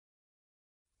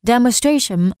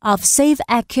Demonstration of Safe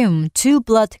accu2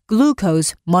 blood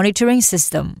glucose monitoring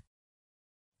system.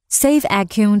 Safe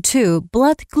accu2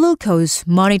 blood glucose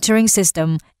monitoring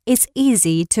system is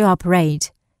easy to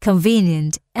operate,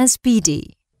 convenient, and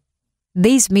speedy.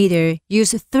 This meter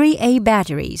uses 3A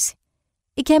batteries.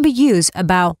 It can be used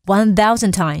about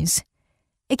 1,000 times.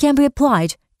 It can be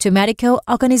applied to medical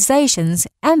organizations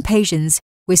and patients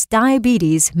with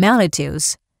diabetes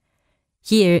mellitus.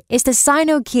 Here is the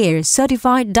Sinocare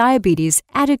Certified Diabetes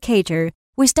Educator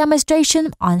with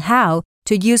demonstration on how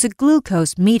to use a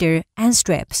glucose meter and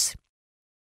strips.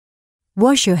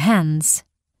 Wash your hands.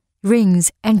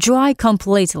 Rinse and dry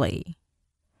completely.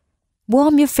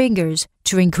 Warm your fingers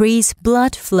to increase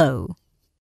blood flow.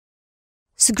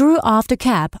 Screw off the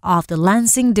cap of the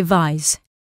lancing device.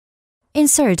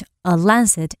 Insert a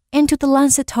lancet into the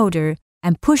lancet holder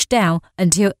and push down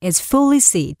until it's fully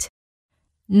seated.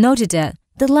 Note that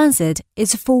the lancet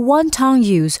is for one-time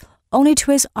use. Only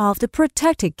twist off the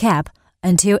protected cap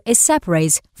until it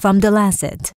separates from the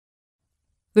lancet.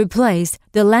 Replace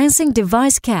the lancing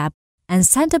device cap and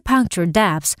set the puncture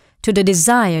depth to the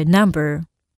desired number.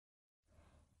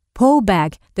 Pull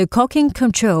back the cocking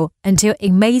control until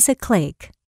it makes a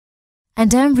click,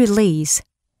 and then release.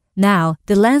 Now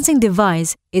the lancing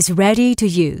device is ready to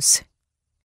use.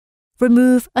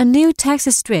 Remove a new text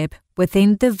strip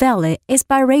within the valid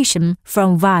expiration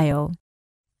from vial.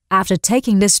 After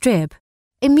taking the strip,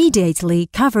 immediately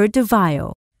cover the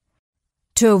vial.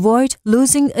 To avoid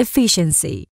losing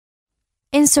efficiency,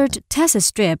 insert test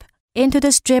strip into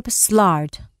the strip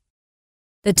slot.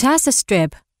 The test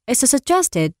strip is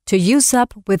suggested to use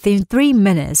up within 3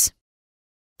 minutes.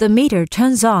 The meter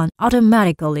turns on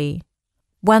automatically.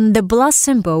 When the blood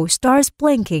symbol starts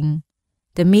blinking,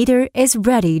 the meter is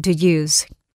ready to use.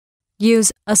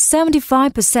 Use a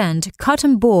 75%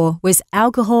 cotton ball with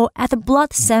alcohol at the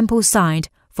blood sample site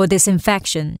for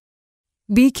disinfection.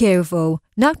 Be careful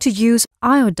not to use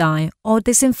iodine or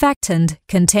disinfectant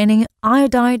containing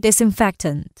iodine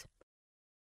disinfectant.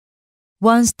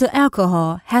 Once the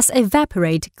alcohol has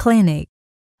evaporated cleanly,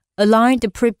 align the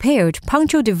prepared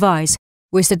puncture device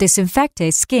with the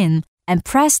disinfected skin and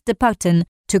press the button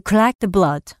to collect the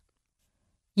blood.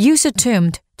 Use a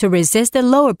tube to resist the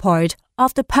lower part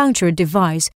of the puncture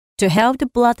device to help the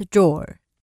blood draw.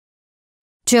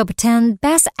 To obtain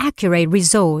best accurate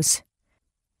results,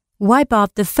 wipe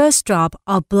off the first drop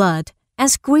of blood and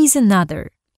squeeze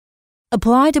another.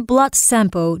 Apply the blood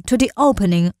sample to the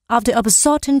opening of the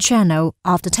absorption channel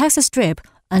of the test strip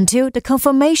until the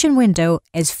confirmation window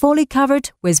is fully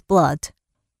covered with blood.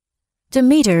 The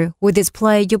meter will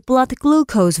display your blood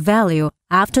glucose value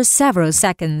after several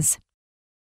seconds.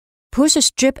 Push the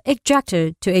strip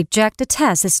ejector to eject the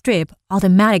test strip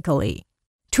automatically.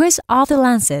 Twist off the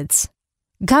lancets.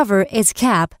 Cover its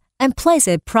cap and place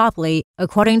it properly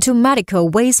according to medical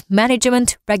waste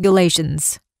management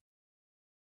regulations.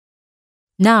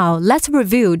 Now let's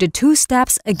review the 2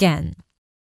 steps again.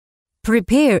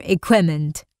 Prepare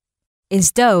equipment.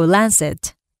 Install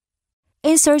lancet.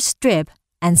 Insert strip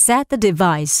and set the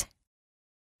device.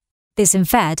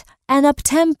 Disinfect and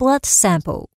obtain blood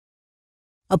sample.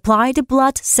 Apply the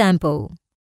blood sample.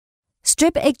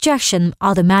 Strip ejection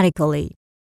automatically.